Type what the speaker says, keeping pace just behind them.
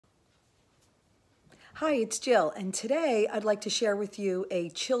Hi, it's Jill, and today I'd like to share with you a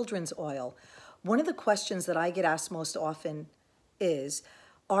children's oil. One of the questions that I get asked most often is,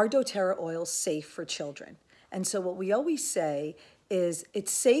 are doTERRA oils safe for children? And so what we always say is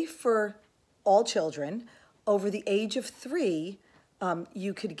it's safe for all children. Over the age of 3,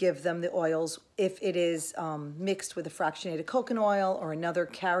 you could give them the oils if it is mixed with a fractionated coconut oil or another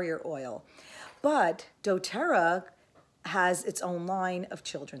carrier oil. But doTERRA has its own line of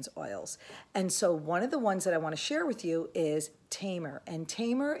children's oils. And so one of the ones that I want to share with you is Tamer. And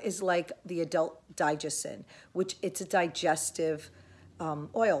Tamer is like the adult Digestive, which it's a digestive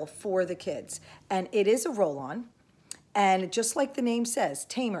oil for the kids. And it is a roll-on. And just like the name says,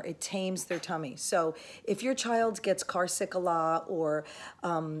 Tamer, it tames their tummy. So if your child gets car sick a lot or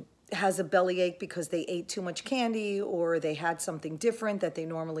has a bellyache because they ate too much candy or they had something different that they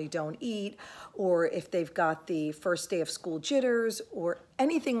normally don't eat, or if they've got the first day of school jitters or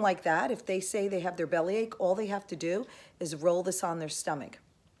anything like that, if they say they have their bellyache, all they have to do is roll this on their stomach.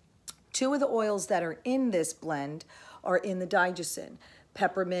 2 of the oils that are in this blend are in the Digestive,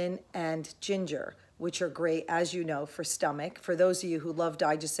 peppermint and ginger, which are great, as you know, for stomach, for those of you who love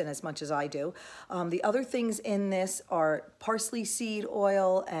Digestive as much as I do. The other things in this are parsley seed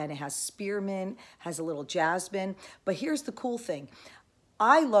oil, and it has spearmint, has a little jasmine. But here's the cool thing.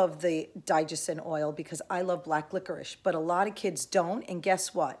 I love the Digestive oil because I love black licorice, but a lot of kids don't, and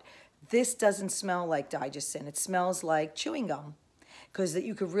guess what? This doesn't smell like Digestive. It smells like chewing gum because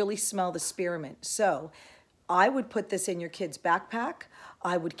you could really smell the spearmint. So I would put this in your kid's backpack.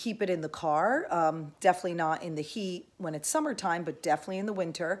 I would keep it in the car, definitely not in the heat when it's summertime, but definitely in the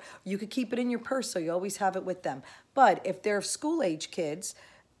winter. You could keep it in your purse so you always have it with them. But if they're school-age kids,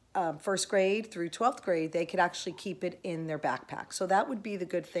 1st grade through 12th grade, they could actually keep it in their backpack. So that would be the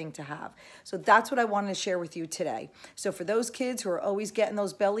good thing to have. So that's what I wanted to share with you today. So for those kids who are always getting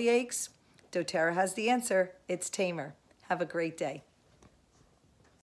those belly aches, doTERRA has the answer. It's Tamer. Have a great day.